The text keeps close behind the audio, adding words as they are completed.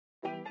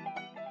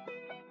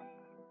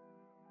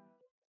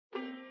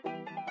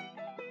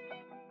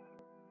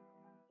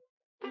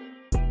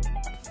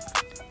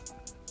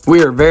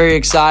We are very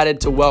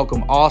excited to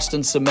welcome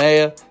Austin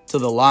Samaha to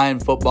the Lion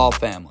football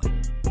family.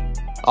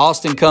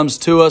 Austin comes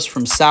to us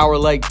from Sour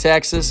Lake,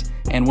 Texas,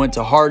 and went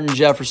to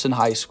Hardin-Jefferson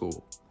High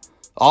School.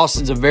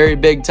 Austin's a very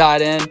big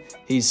tight end.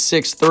 He's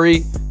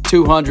 6'3",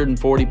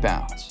 240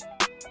 pounds.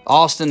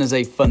 Austin is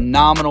a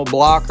phenomenal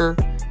blocker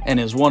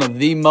and is one of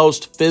the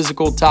most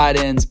physical tight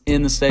ends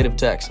in the state of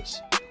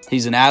Texas.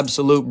 He's an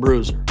absolute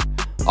bruiser.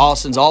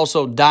 Austin's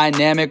also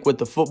dynamic with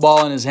the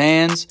football in his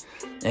hands,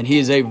 and he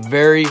is a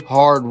very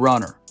hard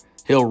runner.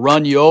 He'll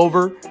run you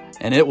over,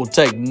 and it will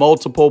take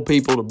multiple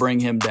people to bring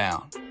him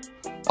down.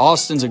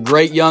 Austin's a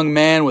great young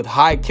man with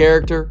high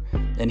character,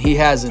 and he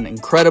has an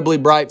incredibly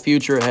bright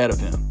future ahead of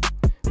him.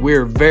 We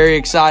are very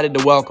excited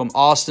to welcome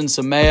Austin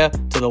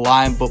Samaha to the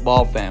Lion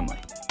football family.